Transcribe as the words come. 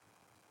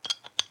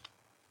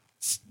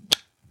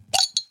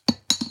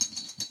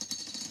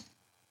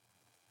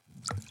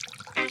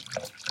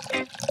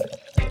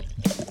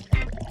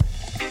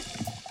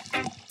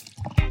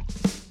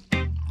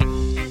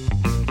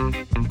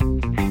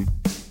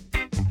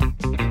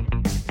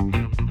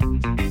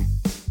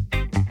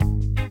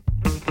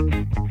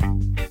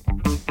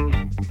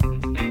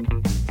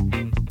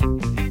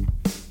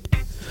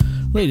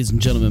Ladies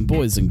and gentlemen,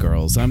 boys and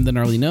girls, I'm the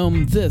Gnarly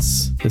Gnome.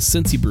 This is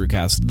Cincy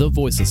Brewcast, the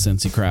voice of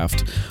Cincy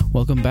Craft.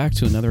 Welcome back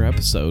to another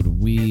episode.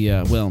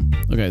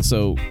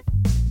 So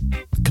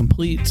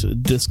complete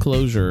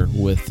disclosure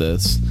with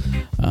this.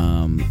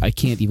 I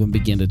can't even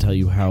begin to tell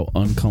you how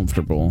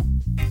uncomfortable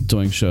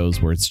doing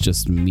shows where it's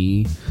just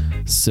me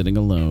sitting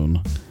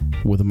alone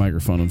with a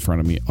microphone in front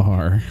of me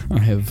are. I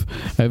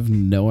have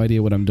no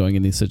idea what I'm doing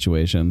in these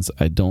situations.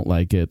 I don't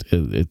like it.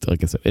 It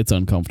like I said, it's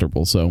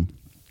uncomfortable. So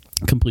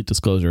complete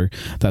disclosure,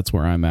 that's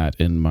where I'm at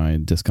in my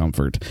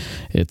discomfort.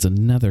 It's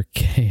another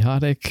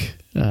chaotic,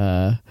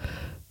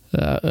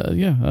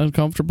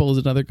 uncomfortable is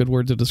another good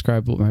word to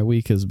describe what my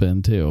week has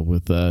been too,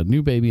 with a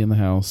new baby in the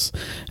house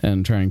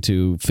and trying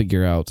to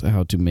figure out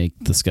how to make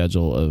the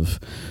schedule of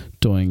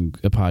doing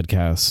a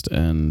podcast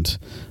and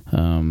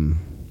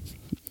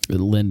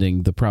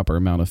lending the proper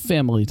amount of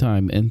family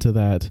time into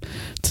that.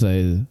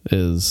 Today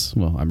is,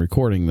 I'm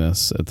recording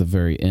this at the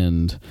very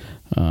end,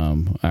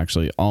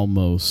 actually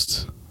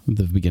almost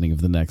the beginning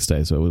of the next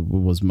day, so it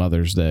was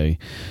Mother's Day,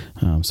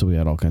 so we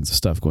had all kinds of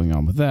stuff going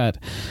on with that,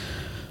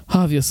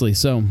 obviously.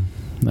 So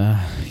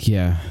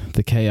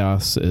the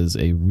chaos is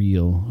a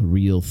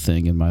real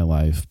thing in my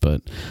life,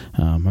 but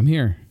I'm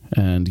here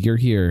and you're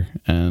here,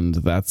 and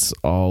that's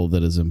all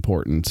that is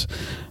important.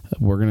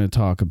 We're going to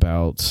talk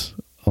about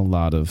a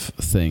lot of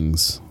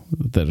things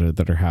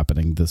that are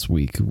happening this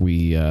week.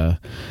 We're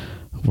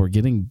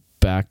getting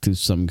back to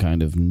some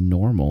kind of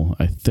normal,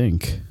 I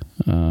think.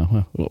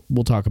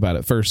 We'll talk about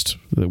it first.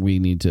 That we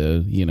need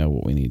to,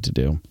 what we need to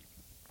do.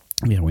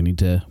 Yeah, we need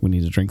to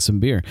drink some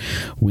beer.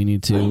 We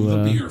need to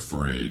the beer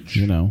fridge.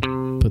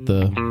 Put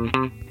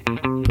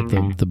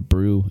the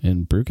brew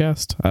in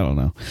Brewcast. I don't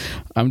know.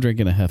 I'm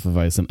drinking a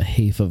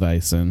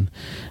Hefeweizen.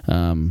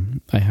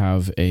 I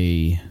have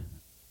an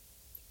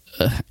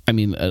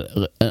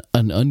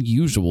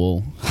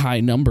unusual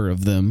high number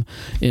of them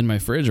in my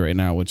fridge right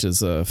now, which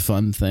is a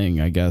fun thing,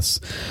 I guess.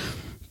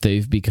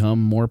 They've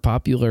become more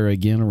popular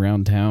again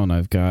around town.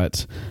 I've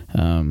got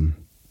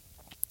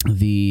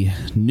the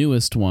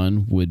newest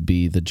one would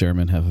be the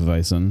German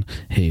Hefeweizen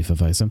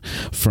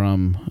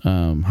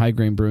from High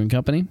Grain Brewing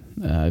Company.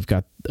 I've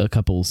got a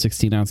couple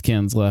 16-ounce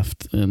cans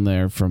left in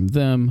there from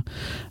them.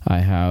 I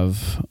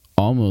have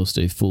almost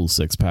a full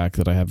 6-pack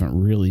that I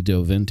haven't really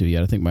dove into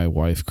yet. I think my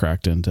wife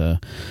cracked into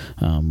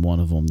one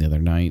of them the other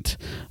night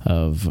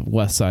of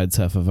Westside's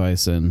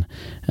Hefeweizen,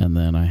 and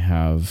then I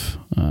have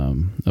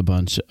a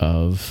bunch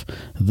of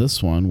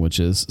this one, which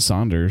is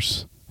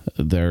Saunders,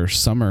 their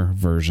summer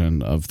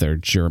version of their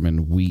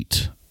German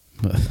wheat.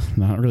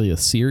 Not really a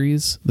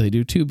series. They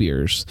do 2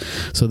 beers.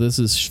 So this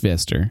is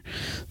Schwester,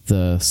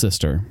 the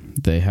sister.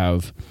 They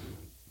have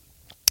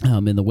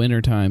in the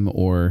wintertime,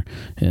 or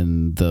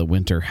in the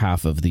winter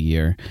half of the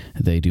year,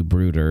 they do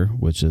Bruder,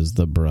 which is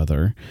the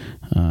brother.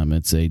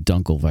 It's a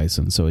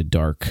Dunkelweizen, so a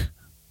dark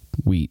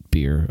wheat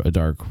beer, a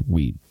dark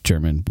wheat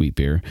German wheat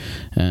beer,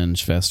 and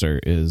Schwester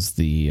is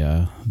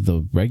the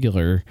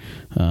regular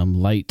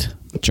light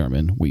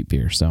German wheat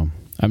beer. So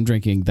I'm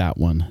drinking that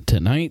one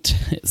tonight.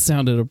 It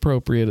sounded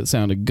appropriate. It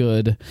sounded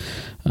good.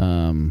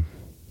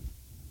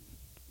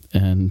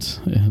 And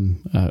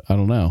I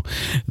don't know.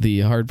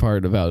 The hard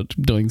part about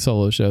doing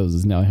solo shows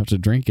is now I have to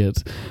drink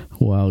it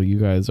while you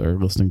guys are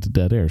listening to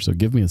dead air. So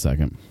give me a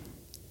second.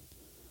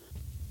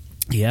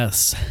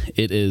 Yes,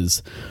 it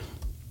is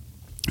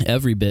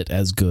every bit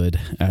as good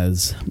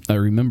as I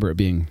remember it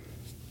being.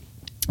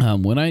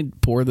 When I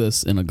pour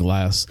this in a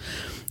glass,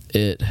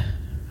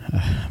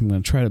 I'm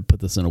going to try to put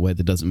this in a way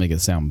that doesn't make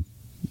it sound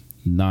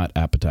not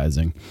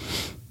appetizing.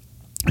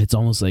 It's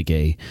almost like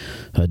a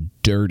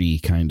dirty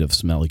kind of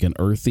smell, like an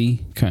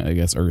earthy kind. I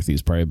guess earthy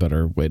is probably a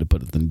better way to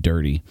put it than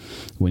dirty.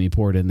 When you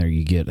pour it in there,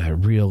 you get a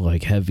real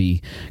like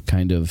heavy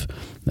kind of.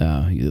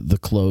 The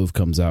clove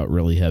comes out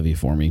really heavy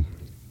for me,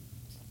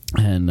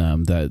 and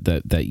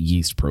that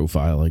yeast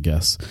profile, I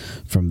guess,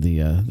 from the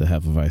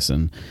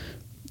Hefeweizen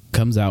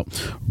comes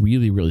out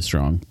really, really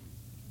strong,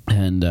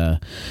 and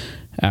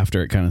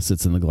after it kind of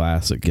sits in the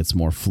glass, it gets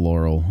more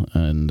floral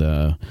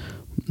and.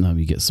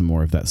 You get some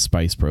more of that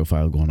spice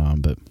profile going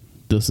on, but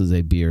this is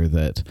a beer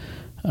that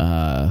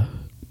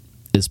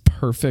is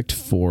perfect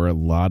for a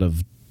lot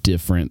of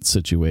different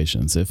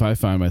situations. If I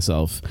find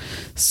myself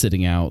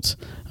sitting out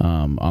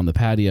on the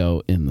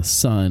patio in the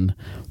sun,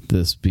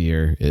 this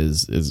beer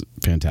is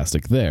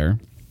fantastic there.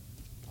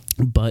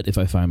 But if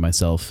I find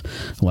myself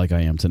like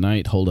I am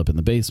tonight, holed up in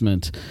the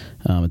basement,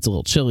 it's a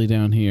little chilly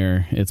down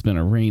here, it's been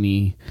a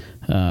rainy,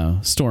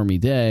 stormy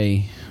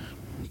day,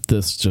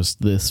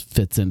 this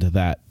fits into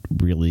that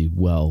really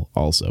well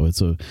also.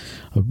 It's a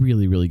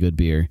really, really good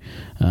beer.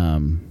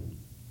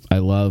 I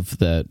love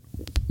that,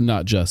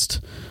 not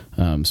just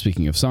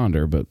speaking of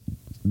Sonder, but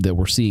that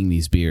we're seeing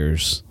these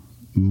beers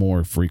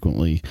more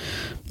frequently.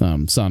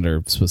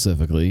 Sonder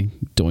specifically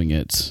doing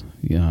it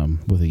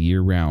with a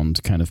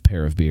year-round kind of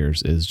pair of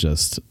beers is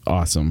just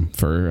awesome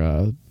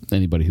for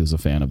anybody who's a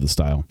fan of the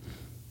style.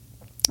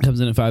 Comes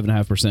in at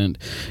 5.5%.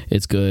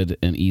 It's good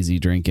and easy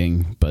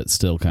drinking, but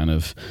still kind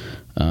of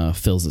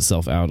fills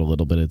itself out a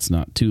little bit. It's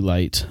not too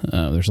light.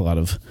 There's a lot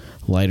of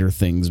lighter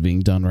things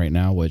being done right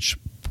now, which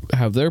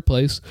have their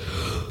place.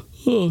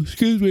 Oh,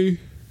 excuse me.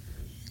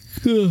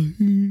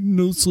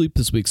 No sleep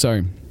this week.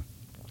 Sorry.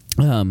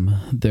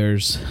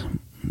 There's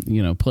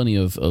plenty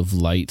of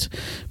light,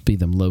 be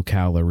them low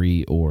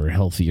calorie or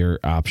healthier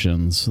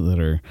options that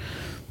are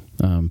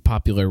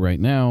popular right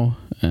now,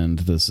 and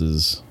this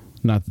is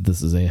not that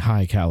this is a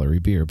high calorie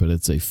beer, but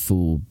it's a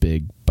full,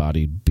 big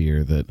bodied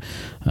beer that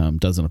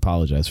doesn't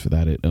apologize for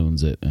that. It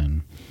owns it,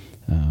 and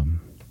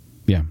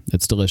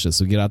it's delicious.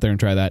 So get out there and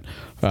try that.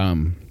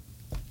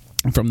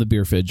 From the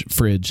beer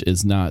fridge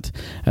is not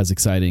as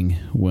exciting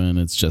when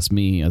it's just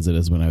me as it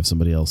is when I have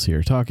somebody else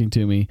here talking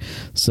to me.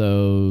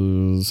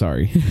 So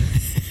sorry.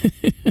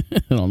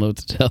 I don't know what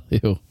to tell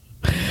you.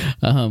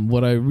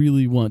 What I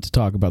really want to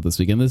talk about this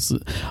week, and this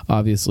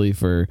obviously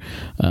for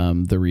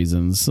the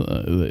reasons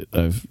that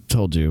I've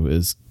told you,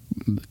 is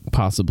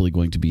possibly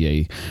going to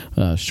be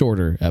a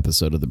shorter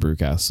episode of the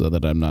Brewcast, so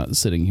that I'm not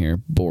sitting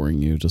here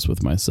boring you just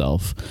with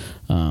myself.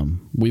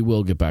 We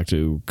will get back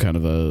to kind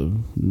of a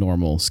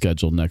normal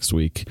schedule next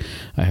week.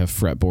 I have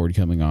Fretboard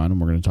coming on, and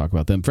we're going to talk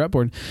about them.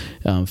 Fretboard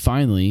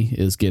finally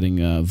is getting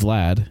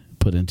Vlad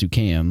put into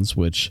cans,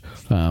 which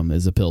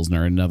is a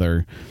Pilsner.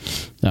 Another,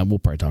 we'll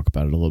probably talk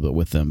about it a little bit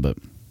with them, but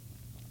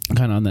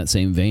kind of on that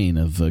same vein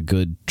of a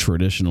good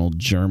traditional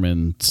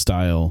German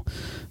style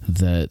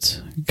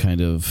that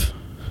kind of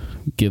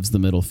gives the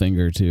middle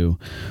finger to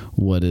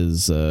what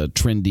is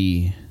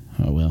trendy.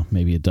 Oh, well,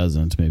 maybe it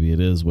doesn't. Maybe it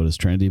is what is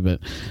trendy,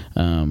 but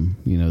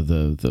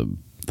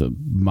the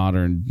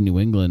modern New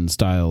England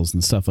styles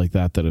and stuff like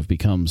that have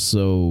become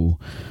so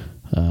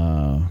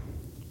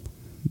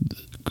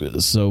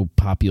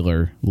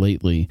popular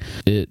lately.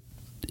 It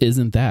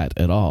isn't that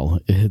at all.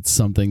 It's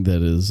something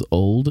that is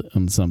old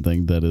and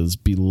something that is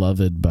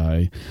beloved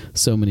by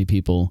so many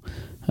people,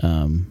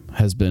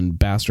 has been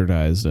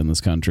bastardized in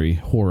this country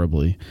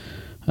horribly.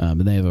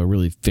 And they have a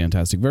really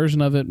fantastic version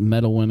of it,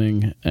 medal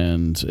winning,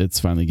 and it's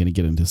finally going to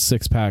get into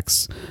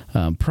 6-packs,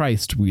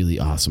 priced really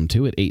awesome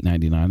too, at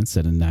 $8.99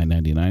 instead of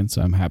 $9.99.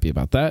 So I'm happy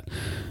about that.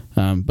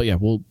 But yeah,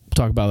 we'll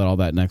talk about all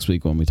that next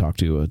week when we talk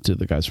to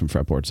the guys from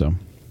Fretboard. So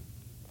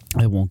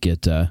I won't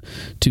get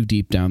too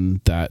deep down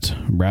that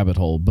rabbit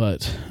hole,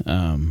 but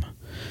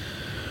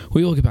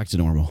we will get back to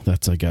normal.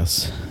 That's, I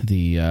guess,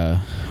 I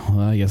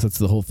guess that's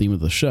the whole theme of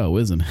the show,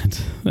 isn't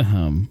it?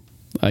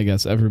 I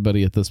guess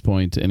everybody at this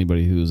point,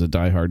 anybody who's a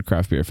diehard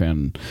craft beer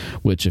fan,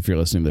 which if you're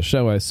listening to the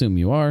show, I assume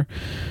you are,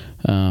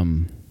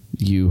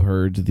 you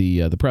heard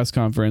the press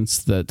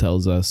conference that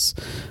tells us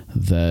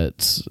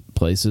that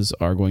places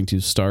are going to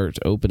start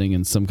opening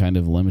in some kind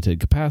of limited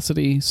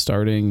capacity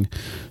starting,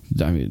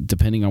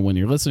 depending on when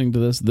you're listening to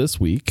this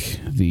week,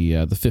 the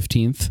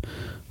 15th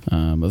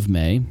of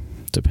May,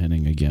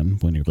 depending again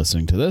when you're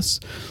listening to this.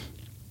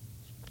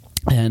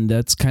 And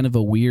that's kind of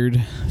a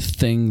weird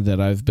thing that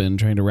I've been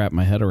trying to wrap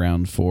my head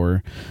around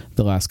for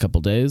the last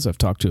couple days. I've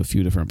talked to a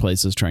few different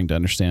places trying to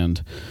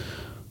understand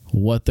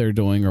what they're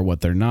doing or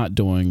what they're not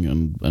doing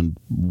and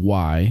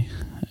why.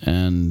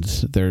 And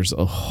there's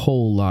a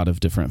whole lot of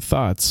different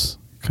thoughts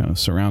kind of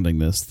surrounding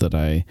this that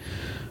I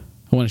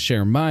want to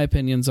share my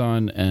opinions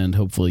on and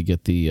hopefully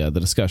get the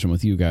discussion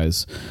with you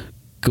guys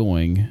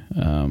going.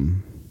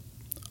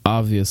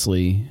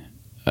 Obviously,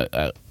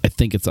 I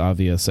think it's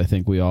obvious. I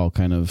think we all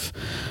kind of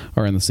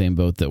are in the same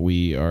boat that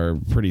we are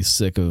pretty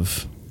sick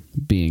of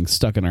being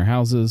stuck in our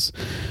houses.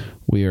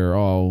 We are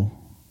all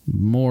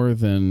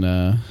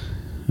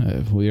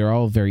we are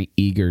all very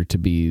eager to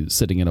be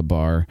sitting in a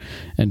bar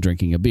and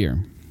drinking a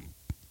beer.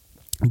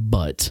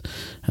 But,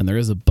 and there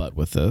is a but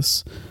with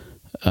this,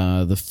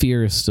 the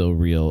fear is still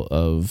real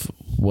of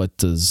what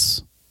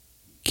does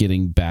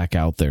getting back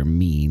out there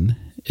mean?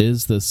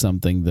 Is this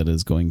something that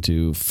is going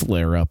to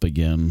flare up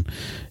again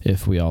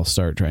if we all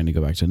start trying to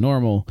go back to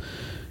normal?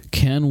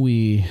 Can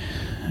we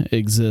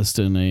exist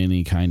in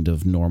any kind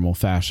of normal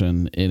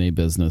fashion in a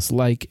business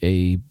like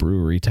a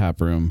brewery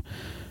tap room?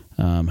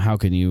 How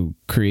can you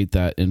create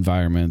that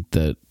environment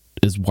that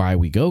is why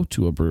we go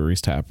to a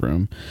brewery's tap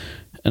room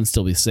and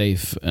still be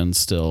safe and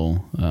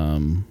still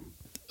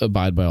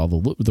abide by all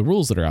the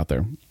rules that are out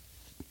there?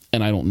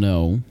 And I don't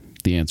know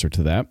the answer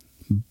to that,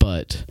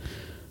 but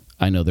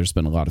I know there's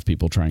been a lot of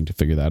people trying to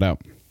figure that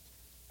out.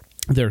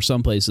 There are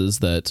some places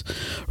that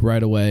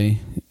right away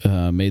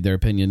made their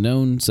opinion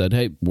known, said,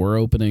 hey, we're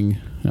opening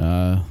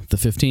the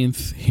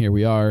 15th. Here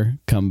we are.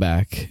 Come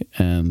back.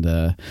 And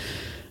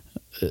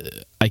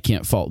I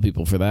can't fault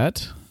people for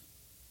that.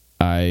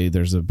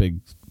 There's a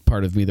big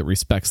part of me that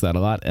respects that a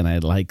lot, and I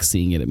like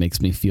seeing it. It makes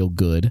me feel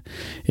good.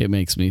 It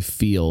makes me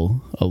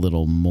feel a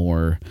little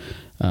more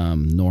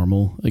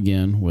normal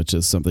again, which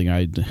is something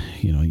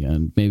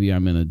again, maybe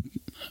I'm in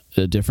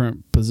a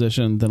different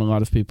position than a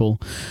lot of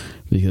people,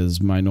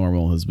 because my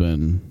normal has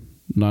been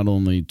not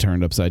only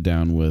turned upside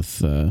down with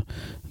the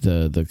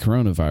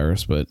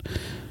coronavirus, but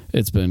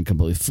it's been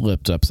completely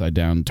flipped upside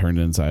down, turned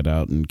inside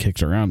out, and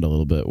kicked around a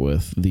little bit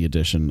with the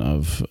addition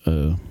of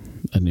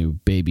a new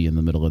baby in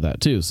the middle of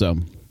that too. So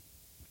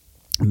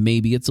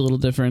maybe it's a little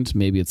different.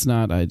 Maybe it's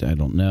not. I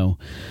don't know.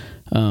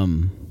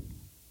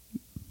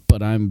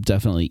 But I'm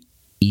definitely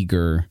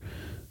eager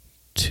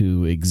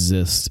to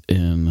exist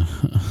in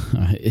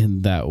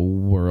that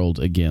world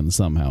again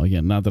somehow.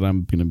 Again, not that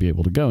I'm going to be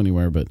able to go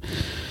anywhere, but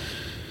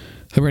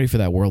I'm ready for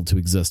that world to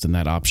exist and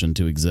that option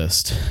to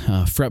exist.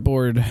 Fig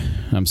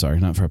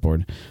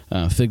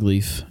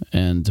Leaf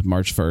and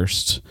March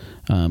 1st,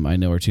 I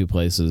know are two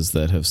places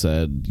that have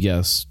said,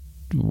 yes,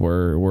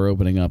 we're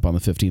opening up on the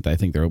 15th. I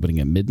think they're opening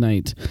at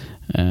midnight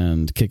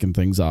and kicking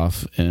things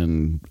off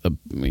in,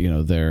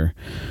 they're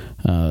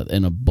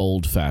in a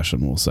bold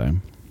fashion, we'll say.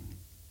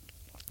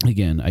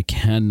 Again, I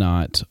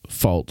cannot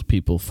fault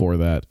people for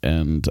that,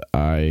 and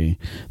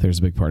there's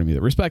a big part of me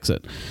that respects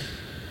it.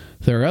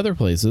 There are other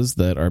places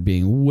that are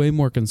being way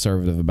more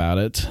conservative about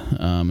it,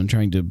 and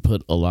trying to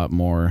put a lot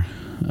more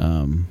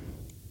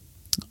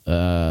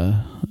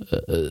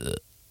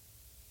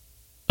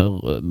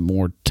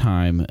more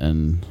time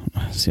and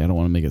I don't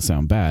want to make it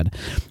sound bad.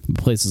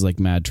 Places like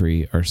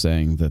Madtree are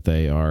saying that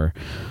they are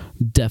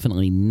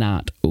definitely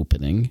not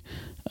opening,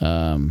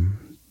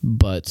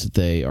 but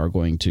they are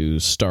going to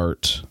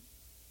start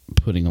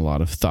putting a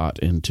lot of thought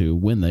into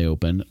when they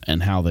open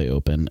and how they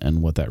open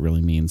and what that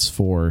really means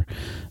for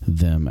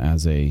them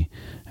as a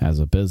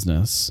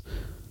business.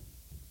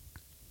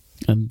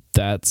 And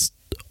that's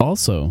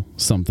also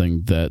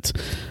something that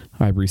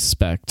I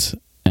respect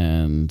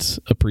and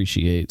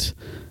appreciate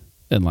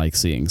and like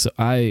seeing. So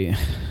I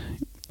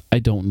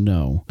don't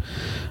know.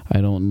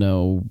 I don't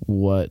know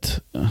what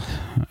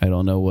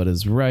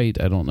is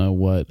right. I don't know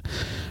what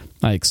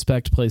I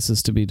expect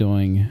places to be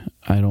doing.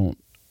 I don't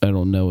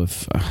know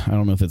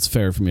if it's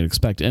fair for me to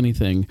expect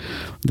anything.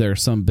 There are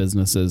some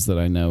businesses that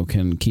I know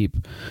can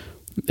keep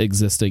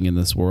existing in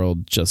this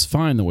world just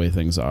fine the way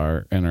things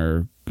are and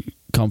are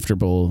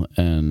comfortable,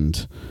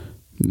 and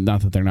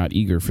not that they're not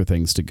eager for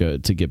things to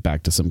get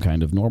back to some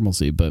kind of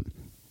normalcy, but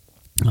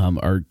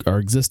are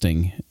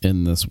existing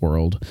in this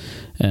world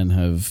and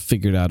have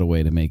figured out a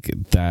way to make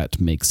that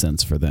make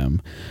sense for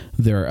them.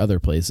 There are other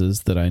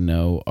places that I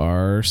know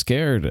are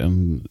scared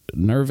and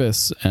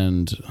nervous,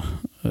 and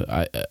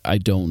I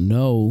don't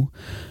know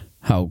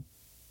how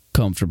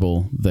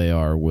comfortable they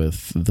are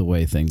with the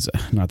way things,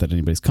 not that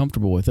anybody's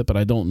comfortable with it, but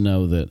I don't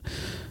know that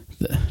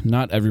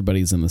not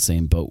everybody's in the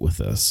same boat with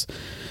this.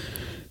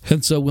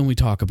 And so when we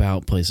talk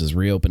about places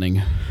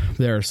reopening,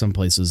 there are some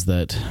places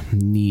that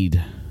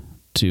need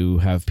to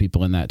have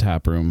people in that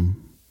tap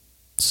room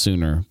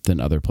sooner than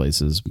other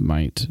places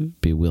might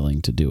be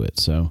willing to do it.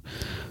 So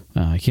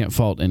I can't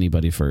fault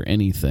anybody for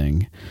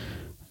anything,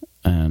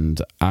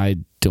 and I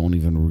don't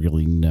even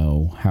really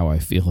know how I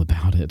feel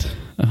about it.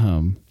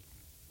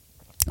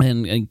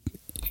 And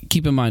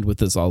keep in mind with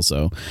this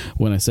also,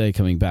 when I say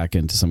coming back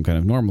into some kind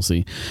of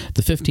normalcy,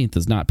 the 15th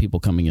is not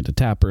people coming into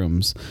tap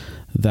rooms.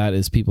 That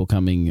is people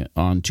coming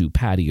onto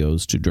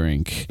patios to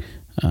drink,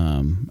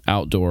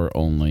 outdoor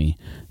only.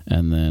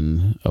 And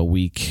then a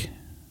week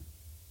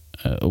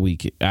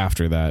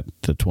after that,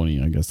 the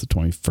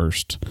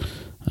 21st,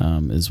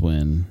 is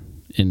when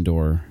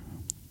indoor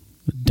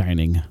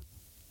dining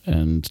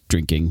and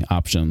drinking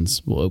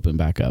options will open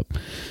back up.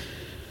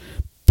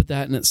 But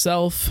that in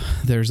itself,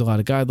 there's a lot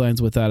of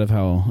guidelines with that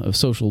of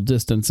social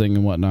distancing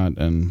and whatnot,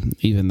 and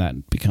even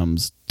that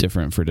becomes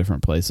different for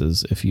different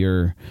places. If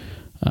you're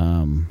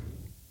a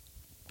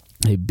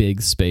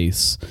big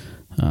space,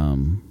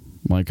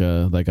 like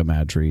a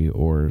Madtree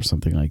or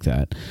something like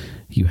that,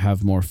 you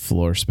have more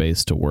floor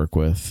space to work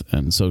with,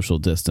 and social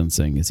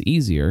distancing is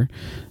easier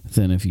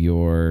than if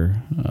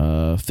you're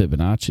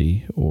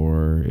Fibonacci,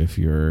 or if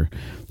you're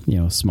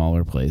a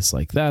smaller place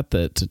like that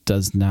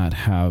does not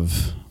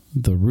have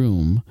the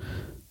room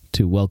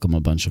to welcome a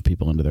bunch of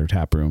people into their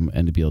tap room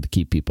and to be able to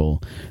keep people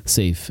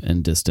safe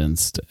and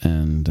distanced.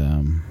 And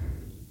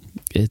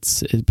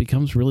it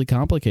becomes really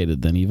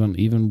complicated then,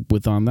 even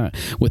within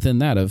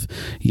that of,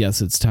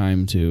 yes, it's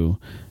time to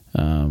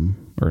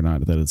or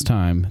not that it's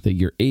time that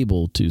you're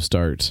able to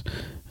start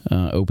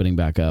opening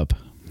back up,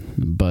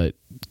 but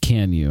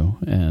can you?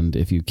 And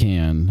if you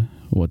can,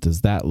 what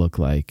does that look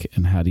like,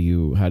 and how do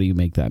you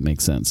make that make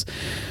sense?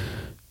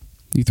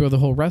 You throw the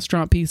whole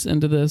restaurant piece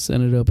into this,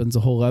 and it opens a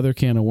whole other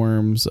can of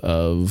worms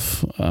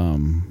of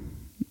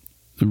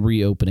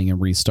reopening and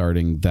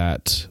restarting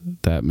that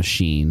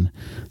machine.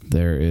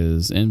 There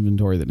is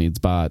inventory that needs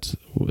bought.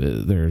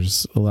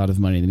 There's a lot of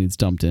money that needs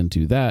dumped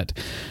into that,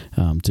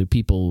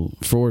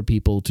 for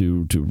people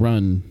to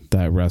run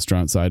that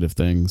restaurant side of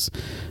things.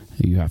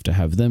 You have to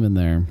have them in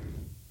there.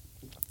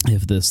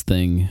 If this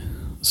thing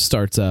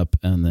starts up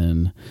and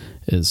then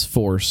is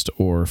forced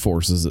or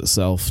forces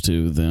itself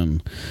to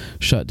then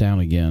shut down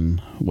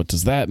again, what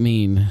does that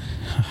mean?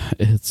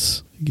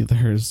 There's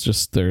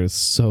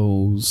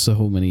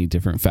so many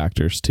different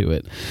factors to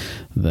it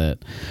that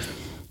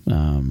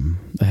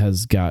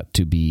has got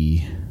to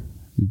be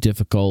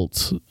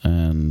difficult,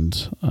 and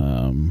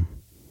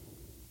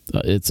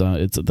it's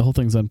the whole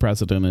thing's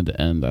unprecedented,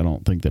 and I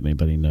don't think that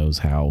anybody knows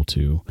how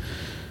to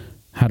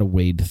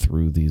wade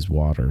through these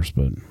waters,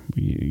 but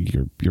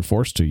you're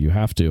forced to. You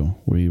have to.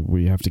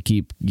 We have to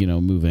keep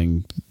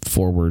moving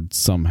forward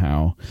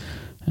somehow,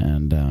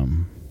 and I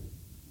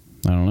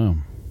don't know.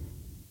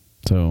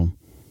 So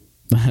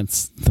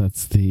that's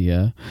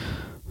the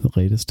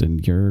latest in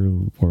your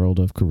world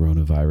of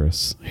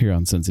coronavirus here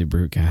on Cincy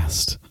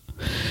Brewcast.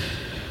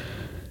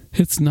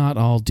 It's not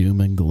all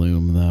doom and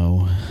gloom,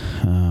 though.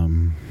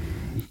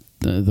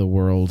 The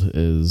world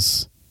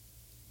is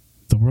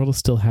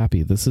still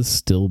happy. This is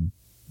still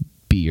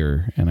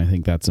beer, and I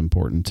think that's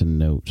important to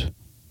note.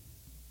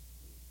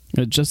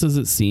 Just as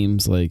it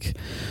seems like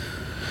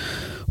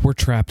we're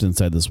trapped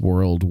inside this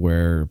world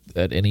where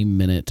at any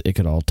minute it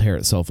could all tear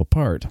itself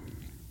apart,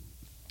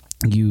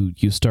 you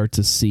start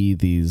to see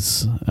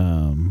these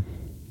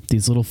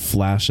little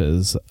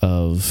flashes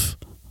of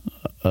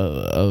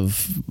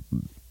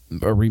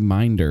a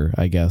reminder,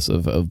 I guess,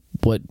 of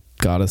what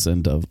got us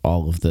into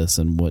all of this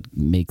and what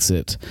makes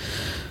it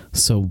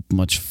so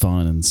much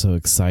fun and so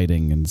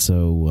exciting and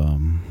so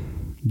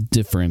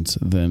different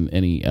than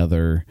any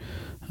other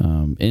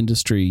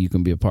industry you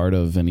can be a part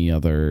of, any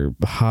other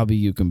hobby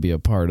you can be a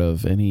part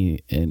of,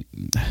 any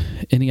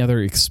other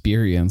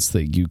experience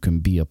that you can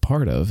be a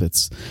part of.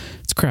 It's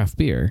craft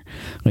beer.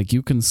 Like,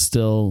 you can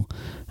still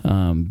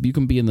you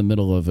can be in the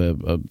middle of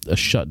a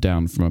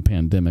shutdown from a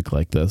pandemic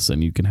like this,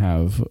 and you can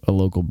have a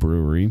local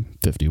brewery,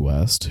 50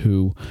 West,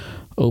 who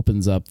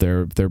opens up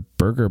their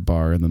burger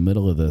bar in the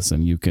middle of this,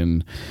 and you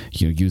can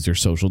use your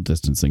social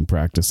distancing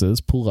practices,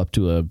 pull up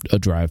to a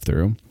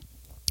drive-through,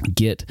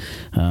 get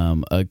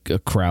a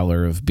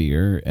crowler of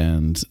beer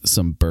and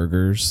some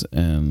burgers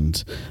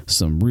and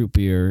some root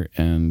beer,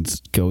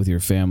 and go with your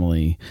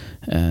family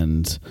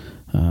and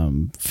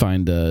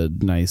find a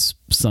nice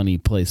sunny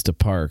place to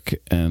park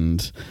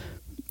and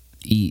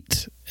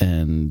eat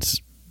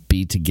and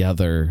be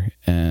together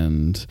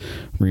and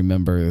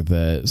remember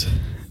that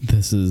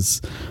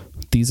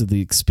these are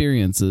the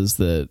experiences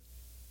that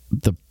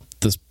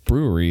this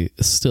brewery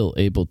is still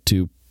able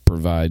to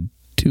provide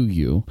to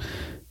you,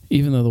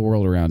 even though the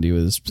world around you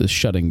is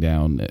shut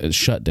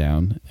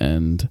down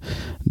and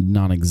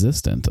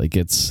non-existent. Like,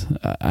 it's,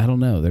 I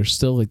don't know, there's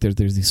still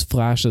there's these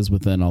flashes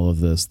within all of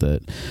this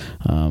that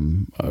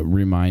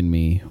remind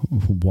me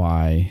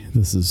why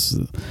this is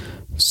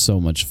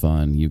so much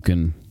fun. You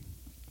can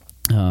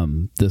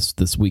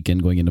this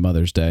weekend going into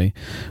Mother's Day,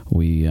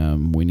 we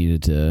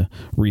needed to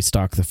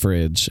restock the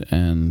fridge,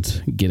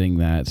 and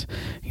getting on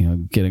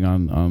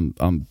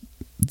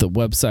the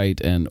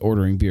website and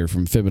ordering beer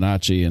from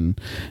Fibonacci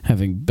and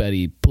having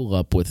Betty pull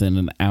up within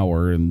an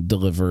hour and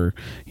deliver,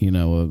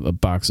 a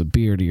box of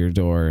beer to your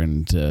door,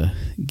 and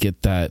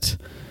get that,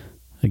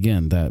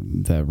 again,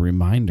 that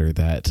reminder,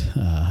 that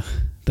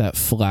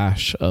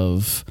flash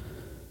of,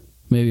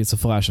 maybe it's a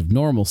flash of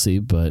normalcy,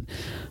 but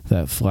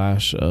that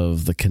flash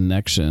of the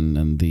connection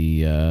and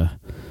the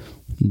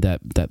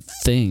that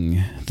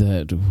thing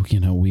that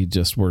we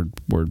just were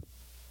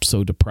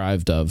so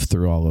deprived of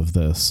through all of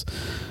this.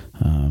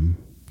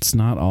 It's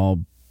not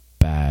all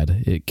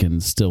bad. It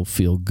can still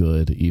feel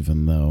good,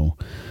 even though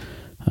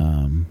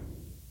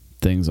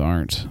things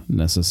aren't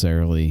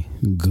necessarily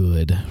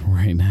good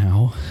right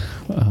now.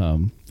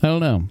 I don't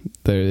know.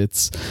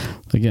 There's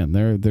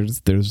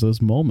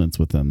those moments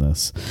within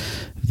this.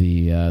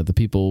 The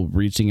people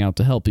reaching out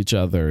to help each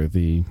other.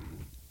 The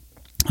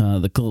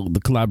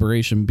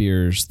collaboration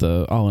beers,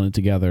 the all in it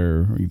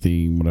together,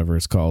 the whatever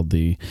it's called,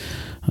 the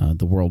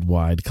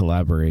worldwide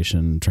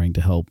collaboration, trying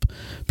to help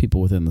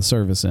people within the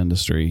service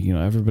industry.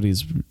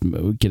 Everybody's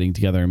getting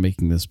together and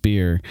making this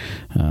beer.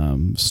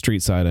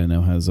 Street Side, I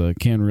know, has a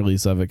can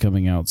release of it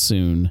coming out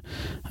soon.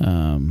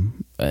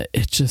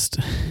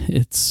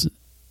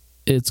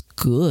 It's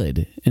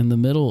good in the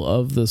middle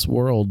of this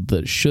world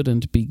that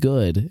shouldn't be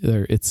good.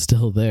 It's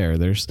still there.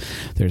 There's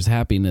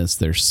happiness.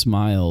 There's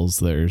smiles.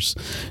 There's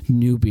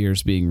new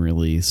beers being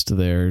released.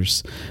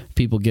 There's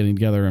people getting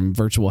together in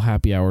virtual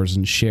happy hours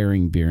and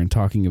sharing beer and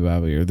talking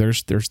about beer.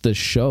 There's this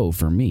show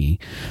for me.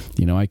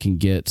 I can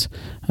get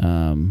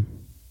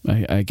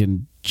I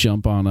can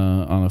jump on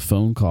a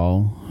phone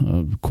call,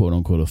 quote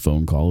unquote a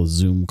phone call, a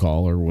Zoom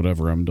call, or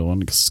whatever I'm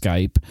doing,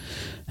 Skype,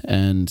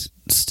 and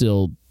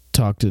still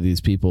talk to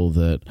these people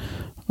that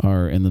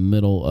are in the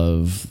middle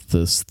of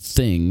this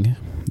thing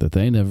that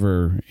they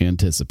never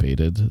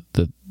anticipated,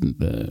 that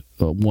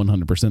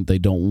 100% they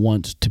don't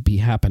want to be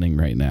happening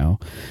right now.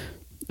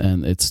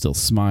 And it's still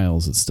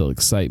smiles, it's still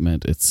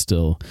excitement, it's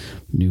still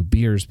new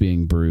beers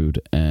being brewed,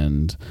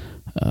 and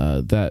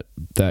that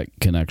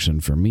connection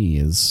for me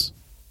is,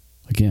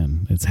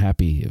 again, it's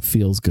happy, it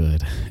feels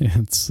good,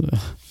 it's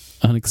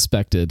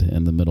unexpected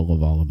in the middle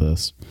of all of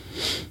this.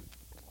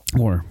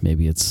 Or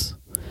maybe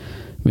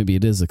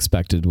it is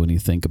expected when you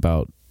think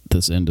about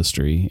this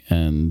industry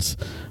and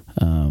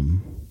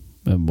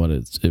what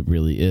it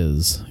really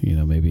is.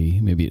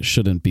 Maybe it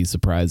shouldn't be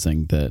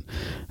surprising that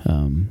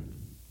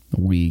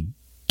we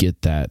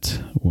get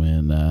that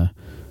when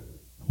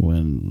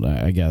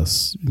I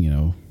guess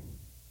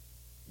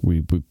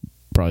we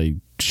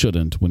probably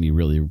shouldn't, when you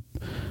really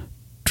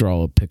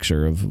draw a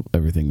picture of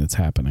everything that's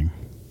happening.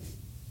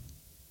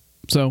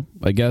 So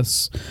I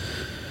guess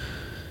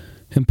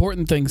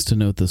important things to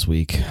note this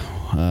week.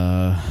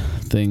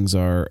 Things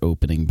are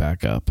opening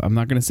back up. I'm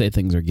not going to say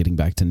things are getting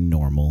back to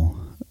normal,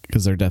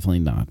 because they're definitely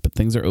not, but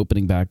things are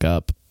opening back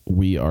up.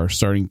 We are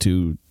starting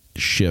to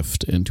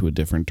shift into a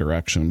different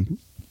direction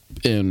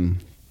in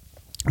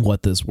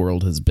what this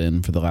world has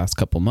been for the last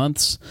couple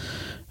months.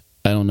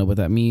 I don't know what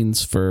that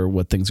means for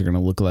what things are going to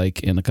look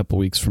like in a couple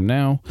weeks from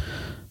now.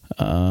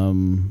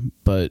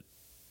 But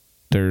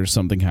there's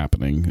something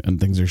happening and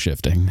things are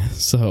shifting.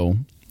 So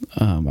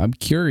I'm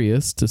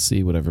curious to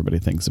see what everybody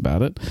thinks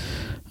about it.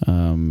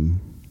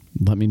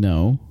 Let me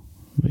know.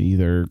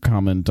 Either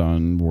comment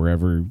on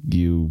wherever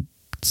you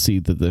see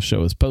that this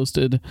show is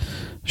posted.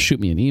 Shoot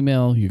me an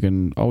email. You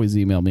can always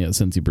email me at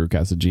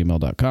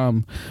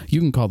cincybrewcast@gmail.com. You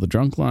can call the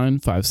drunk line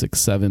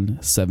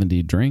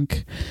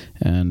 567-70-DRINK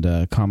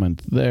and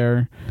comment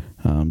there.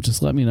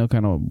 Just let me know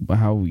kind of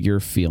how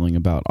you're feeling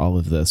about all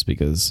of this,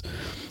 because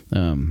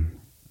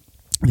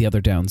the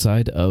other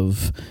downside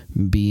of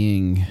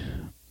being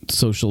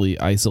socially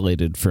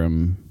isolated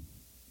from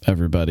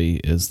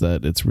everybody is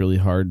that it's really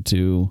hard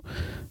to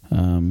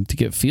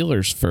get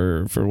feelers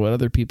for what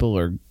other people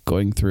are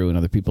going through and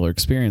other people are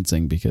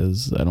experiencing,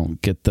 because I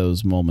don't get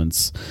those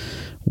moments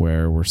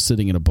where we're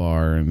sitting in a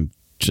bar and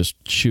just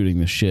shooting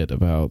the shit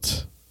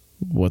about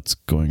what's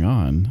going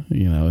on.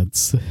 You know,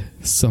 it's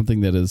something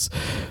that is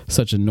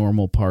such a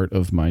normal part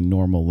of my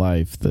normal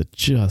life that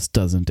just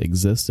doesn't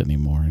exist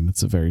anymore. And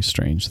it's a very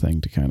strange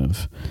thing to kind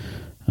of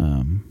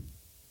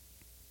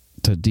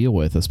to deal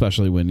with,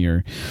 especially when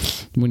you're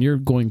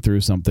going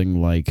through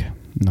something like,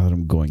 not that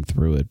I'm going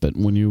through it, but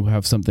when you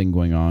have something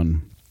going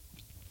on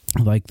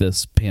like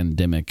this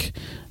pandemic,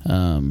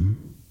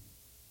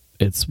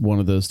 it's one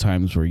of those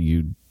times where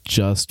you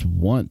just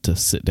want to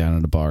sit down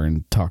at a bar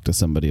and talk to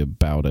somebody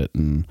about it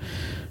and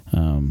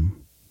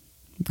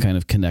kind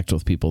of connect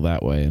with people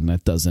that way. And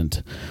that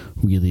doesn't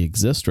really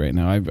exist right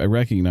now. I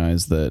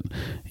recognize that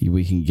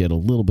we can get a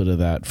little bit of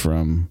that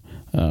from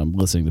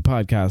listening to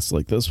podcasts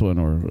like this one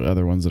or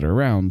other ones that are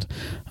around,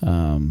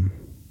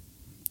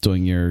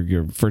 doing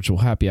your virtual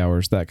happy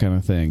hours, that kind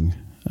of thing,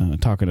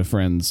 talking to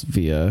friends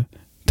via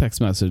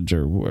text message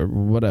or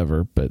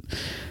whatever, but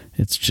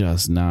it's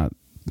just not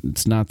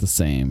the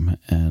same.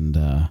 And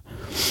I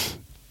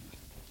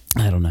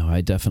don't know,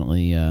 I'm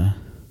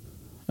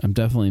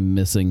definitely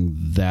missing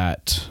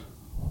that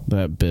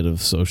bit of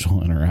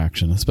social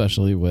interaction,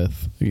 especially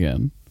with,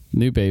 again,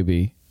 new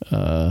baby.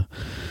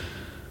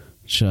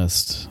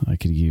 Just, I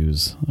could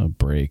use a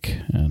break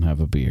and have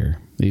a beer,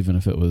 even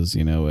if it was,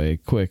 a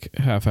quick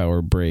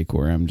half-hour break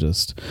where I'm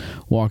just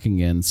walking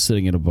in,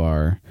 sitting at a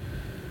bar,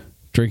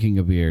 drinking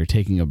a beer,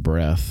 taking a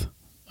breath,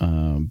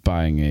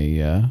 buying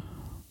a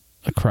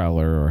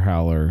crowler or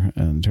howler,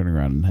 and turning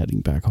around and heading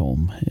back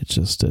home. It's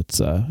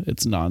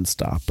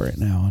nonstop right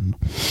now, and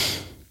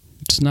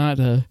it's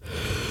not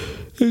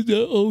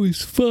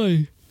always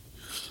fun.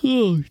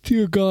 Oh,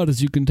 dear God,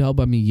 as you can tell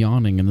by me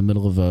yawning in the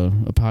middle of a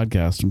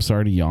podcast. I'm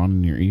sorry to yawn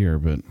in your ear,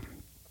 but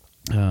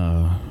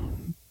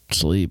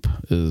sleep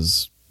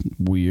is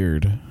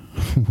weird.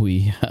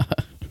 We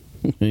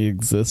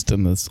exist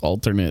in this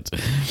alternate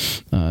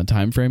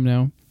time frame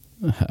now.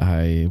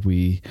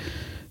 We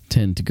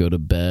tend to go to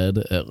bed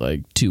at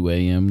like 2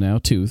 a.m. now,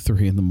 3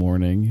 in the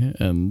morning,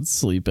 and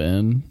sleep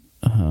in.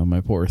 My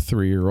poor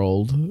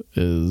 3-year-old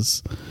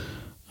is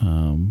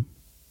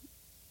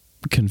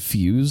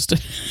confused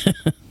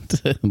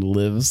and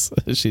lives.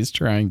 She's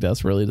trying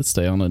desperately to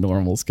stay on a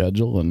normal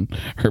schedule, and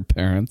her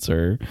parents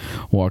are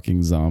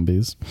walking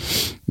zombies.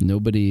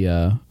 Nobody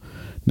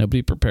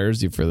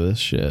prepares you for this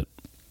shit.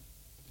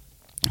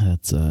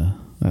 That's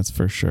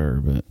for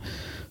sure. But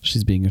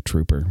she's being a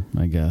trooper,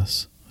 I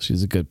guess.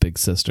 She's a good big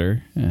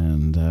sister,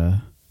 and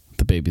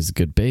the baby's a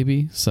good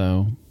baby.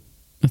 So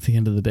at the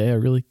end of the day, I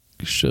really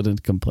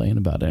shouldn't complain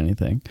about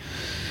anything.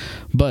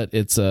 But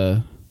it's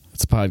a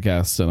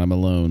podcast and I'm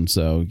alone,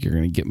 so you're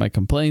going to get my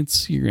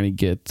complaints, you're going to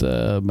get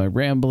my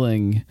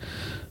rambling,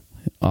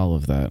 all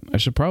of that. I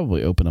should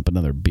probably open up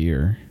another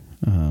beer.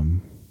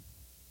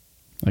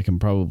 I can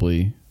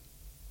probably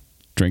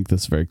drink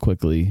this very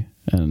quickly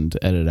and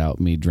edit out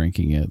me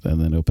drinking it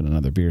and then open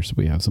another beer so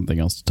we have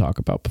something else to talk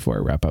about before I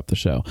wrap up the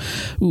show.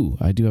 Ooh,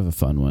 I do have a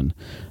fun one.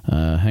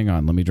 Hang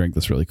on, let me drink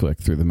this really quick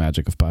through the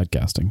magic of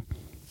podcasting.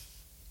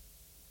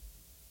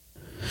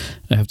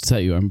 I have to tell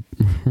you, I'm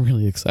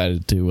really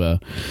excited to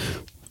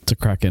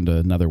crack into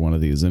another one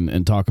of these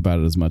and talk about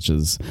it as much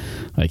as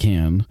I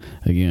can.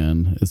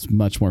 Again, it's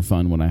much more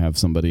fun when I have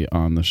somebody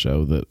on the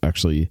show that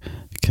actually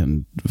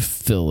can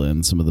fill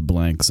in some of the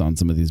blanks on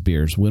some of these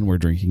beers when we're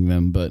drinking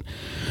them. But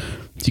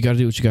you got to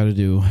do what you got to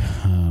do,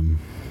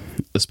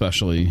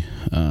 especially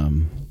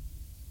in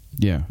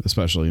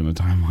a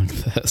time like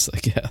this, I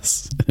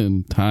guess.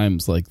 In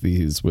times like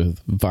these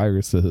with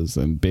viruses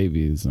and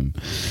babies and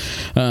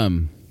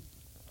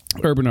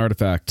Urban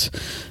Artifact.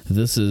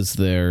 This is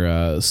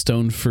their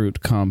stone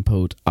fruit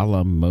compote a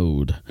la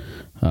mode,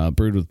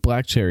 brewed with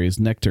black cherries,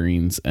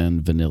 nectarines,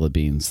 and vanilla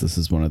beans. This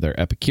is one of their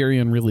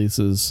Epicurean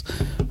releases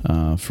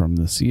from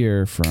this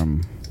year,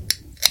 from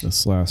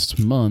this last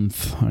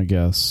month, I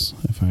guess.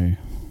 If I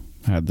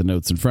had the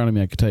notes in front of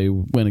me, I could tell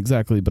you when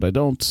exactly, but I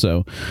don't,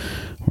 so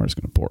we're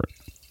just going to pour it.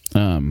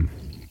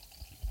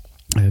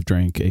 I have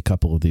drank a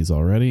couple of these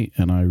already,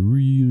 and I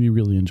really,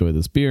 really enjoy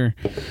this beer.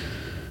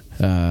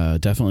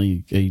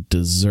 Definitely a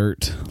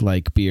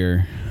dessert-like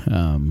beer.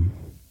 It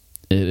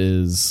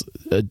is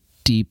a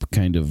deep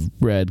kind of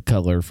red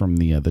color from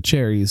the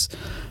cherries,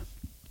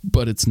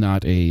 but it's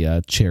not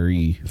a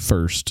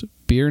cherry-first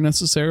beer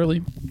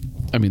necessarily.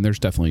 I mean, there's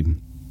definitely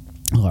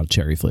a lot of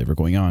cherry flavor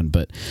going on,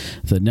 but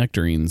the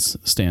nectarines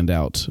stand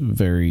out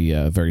very,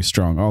 very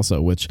strong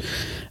also, which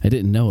I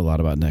didn't know a lot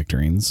about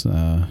nectarines.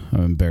 I'm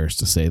embarrassed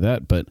to say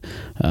that, but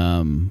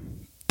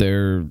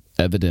they're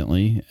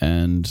evidently,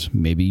 and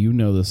maybe you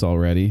know this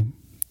already,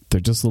 they're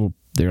just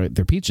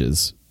they're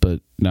peaches,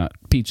 but not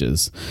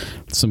peaches.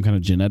 Some kind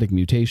of genetic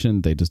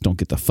mutation. They just don't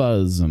get the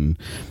fuzz, and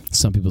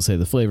some people say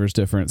the flavor's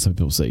different. Some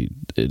people say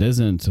it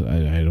isn't.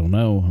 I don't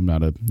know. I'm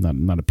not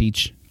a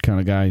peach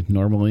kind of guy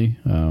normally.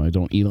 I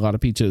don't eat a lot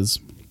of peaches.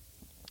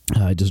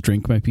 I just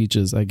drink my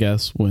peaches, I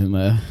guess, when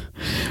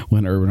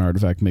Urban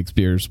Artifact makes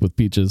beers with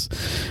peaches.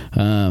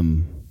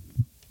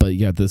 But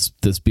yeah,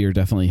 this beer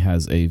definitely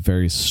has a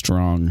very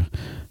strong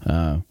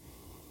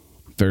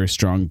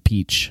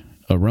peach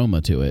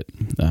aroma to it.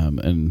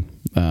 And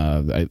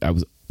I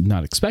was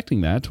not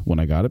expecting that when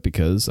I got it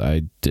because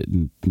I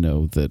didn't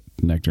know that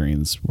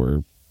nectarines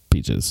were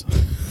peaches.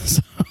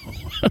 So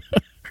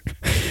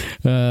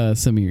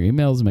send me your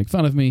emails and make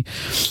fun of me.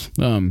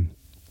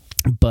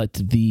 But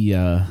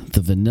the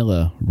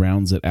vanilla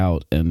rounds it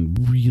out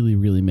and really,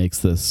 really makes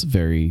this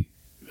very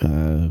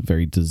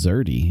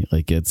desserty.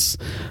 Like it's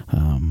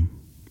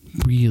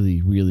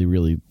really, really,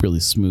 really, really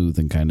smooth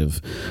and kind of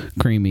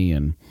creamy.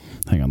 And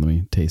hang on, let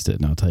me taste it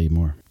and I'll tell you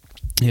more.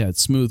 Yeah,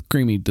 it's smooth,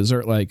 creamy,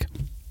 dessert-like.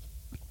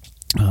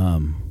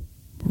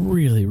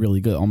 Really,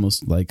 really good.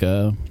 Almost like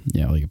a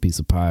piece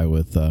of pie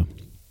with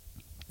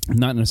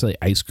not necessarily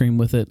ice cream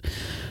with it,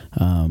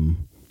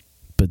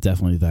 but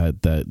definitely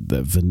that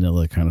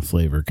vanilla kind of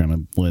flavor kind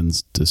of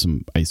blends to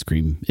some ice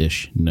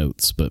cream-ish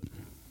notes, but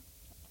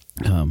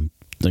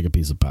like a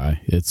piece of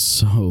pie. It's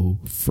so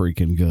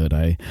freaking good.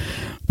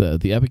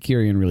 The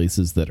Epicurean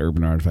releases that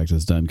Urban Artifact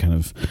has done kind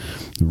of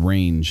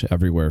range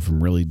everywhere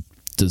from really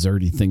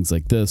desserty things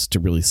like this to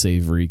really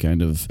savory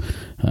kind of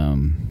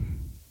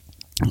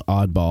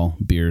oddball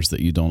beers that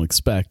you don't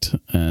expect,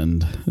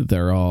 and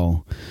they're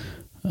all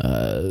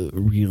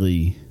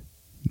really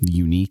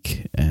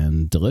unique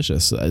and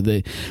delicious.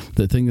 The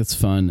thing that's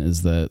fun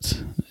is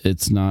that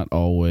it's not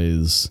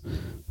always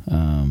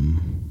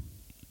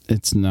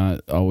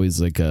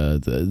like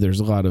there's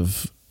a lot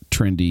of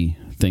trendy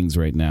things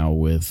right now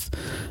with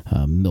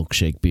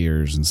milkshake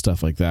beers and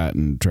stuff like that,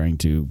 and trying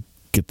to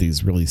get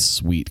these really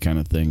sweet kind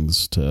of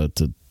things to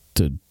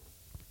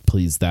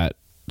please that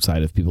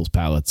side of people's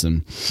palates.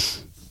 And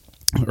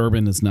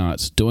Urban is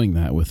not doing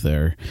that with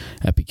their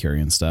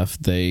Epicurean stuff.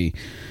 They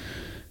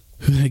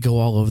go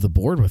all over the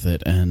board with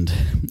it, and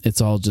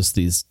it's all just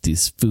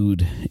these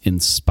food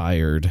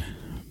inspired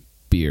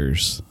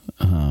beers,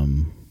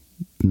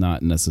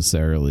 not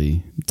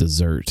necessarily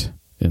dessert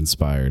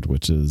inspired,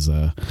 which is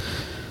I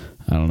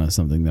don't know,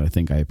 something that I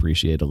think I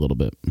appreciate a little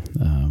bit.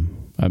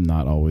 I'm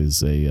not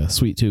always a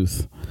sweet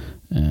tooth,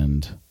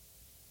 and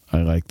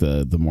I like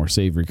the more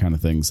savory kind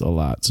of things a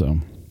lot. So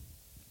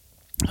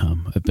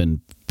I've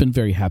been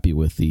very happy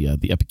with the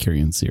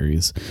Epicurean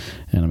series,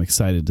 and I'm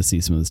excited to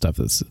see some of the stuff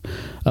that's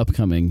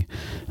upcoming.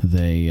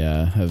 They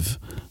have,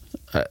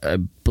 I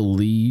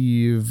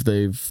believe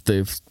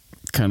they've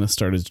kind of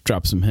started to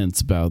drop some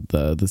hints about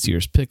this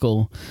year's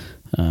pickle,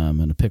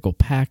 and a pickle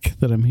pack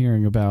that I'm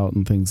hearing about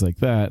and things like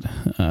that.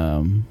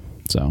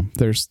 So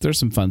there's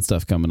some fun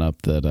stuff coming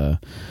up that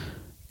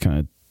kind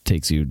of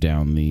takes you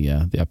down the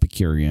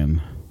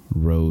Epicurean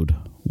road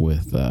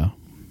with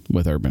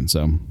Urban.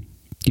 So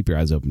keep your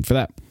eyes open for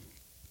that.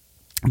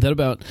 That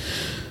about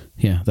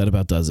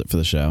does it for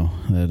the show.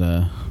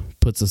 That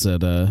puts us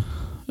at a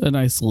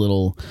nice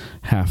little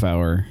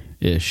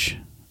half-hour-ish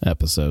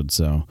episode.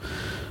 So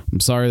I'm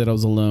sorry that I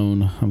was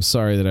alone. I'm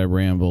sorry that I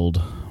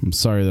rambled. I'm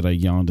sorry that I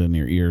yawned in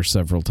your ear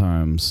several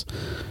times.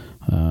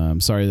 I'm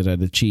sorry that I had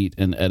to cheat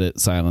and edit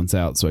silence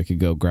out so I could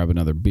go grab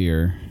another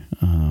beer.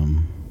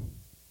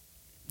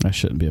 I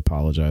shouldn't be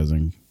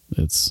apologizing.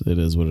 It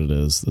is what it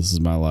is. This is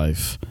my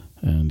life,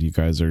 and you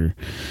guys are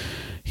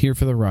here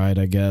for the ride,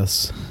 I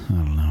guess. I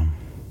don't know.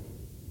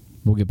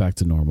 We'll get back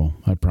to normal,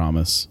 I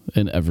promise,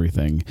 in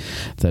everything.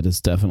 That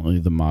is definitely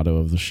the motto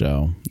of the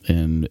show.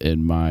 In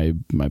my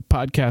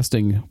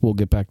podcasting, we'll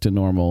get back to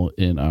normal.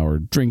 In our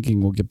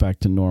drinking, we'll get back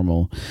to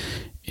normal.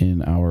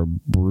 In our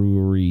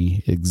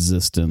brewery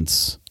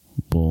existence,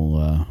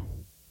 we'll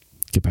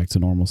get back to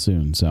normal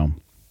soon. So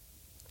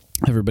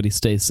everybody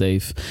stay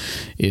safe.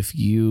 If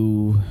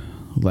you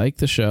like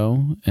the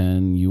show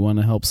and you want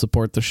to help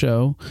support the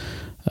show,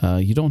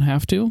 you don't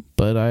have to,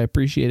 but I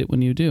appreciate it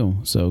when you do.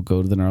 So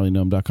go to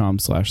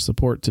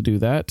thegnarlygnome.com/support to do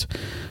that.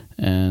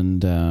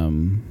 And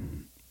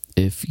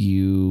if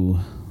you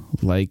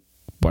like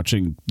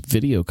watching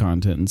video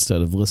content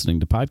instead of listening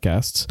to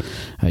podcasts,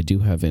 I do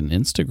have an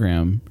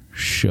Instagram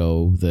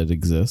show that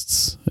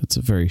exists. It's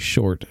a very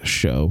short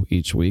show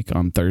each week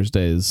on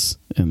Thursdays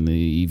in the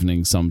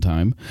evening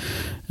sometime.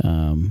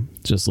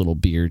 Just little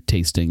beer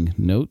tasting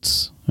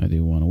notes. I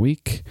do one a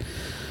week.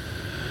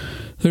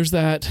 There's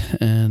that,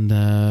 and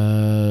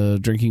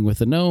Drinking with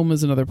the Gnome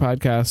is another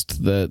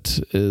podcast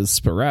that is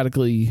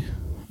sporadically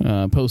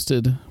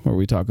posted, where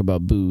we talk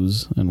about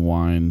booze and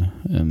wine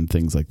and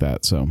things like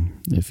that. So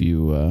if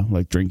you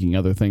like drinking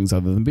other things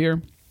other than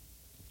beer,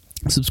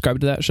 subscribe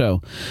to that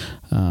show.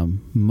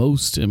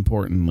 Most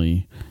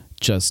importantly,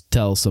 just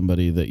tell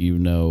somebody that you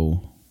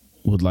know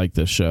would like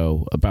this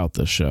show about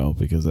this show,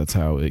 because that's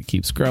how it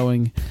keeps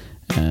growing,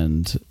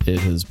 and it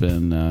has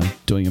been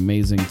doing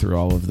amazing through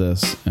all of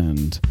this,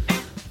 and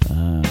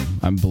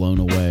I'm blown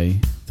away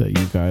that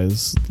you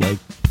guys like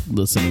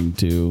listening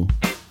to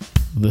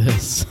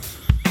this.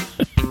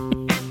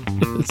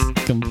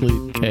 This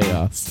complete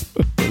chaos.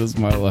 That is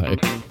my life.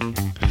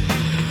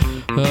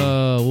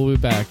 We'll be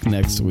back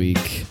next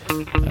week.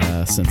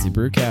 Cincy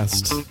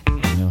Brewcast.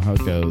 You know how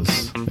it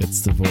goes.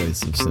 It's the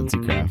voice of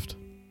Cincy Craft.